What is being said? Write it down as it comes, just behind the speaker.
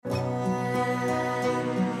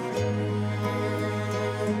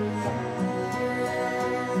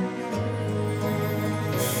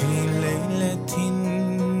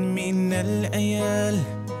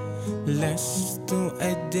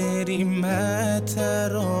لا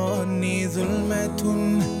تراني ظلمة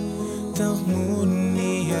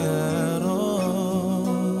تغمرني يا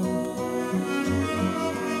رب.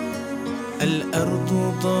 الأرض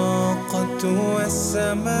ضاقت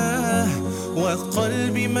والسماء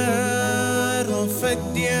وقلبي ما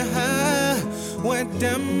رفديها،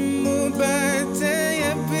 والدم بات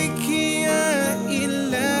يبكي يا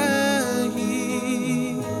إلهي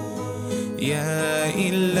يا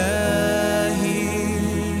إلهي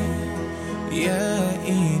يا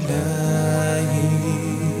إلهي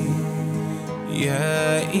يا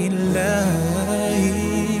إلهي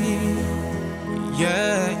يا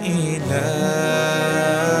إلهي.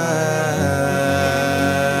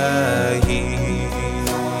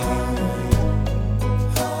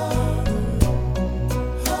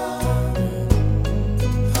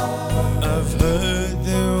 I've heard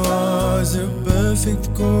there was a perfect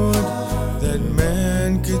chord that man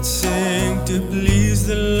could sing to please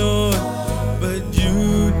the Lord, but you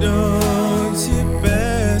don't see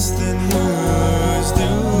best than yours,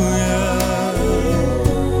 do ya?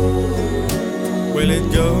 Well, it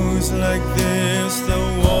goes like this: the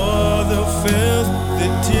war, the filth, the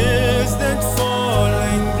tears that fall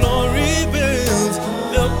like glory bills,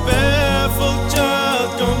 the baffled child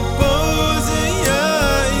composing Ya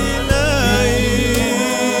Ilahi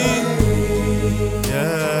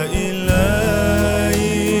Ya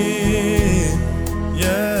Ilahi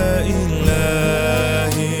Ya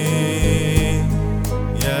Ilahi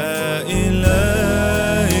Ya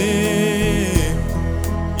Ilahi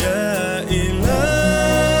Ya Ilahi.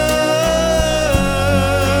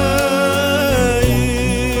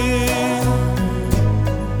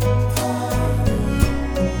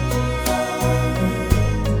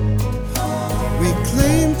 We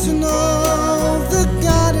claim to know the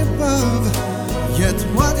God above, yet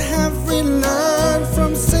what have we learned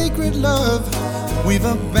from sacred love? We've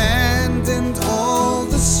abandoned all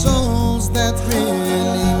the souls that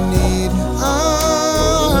really need us.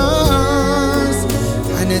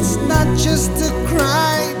 And it's not just a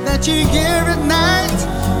cry that you hear at night,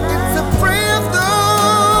 it's a prayer of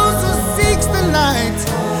those who seeks the light.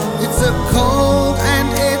 It's a cold and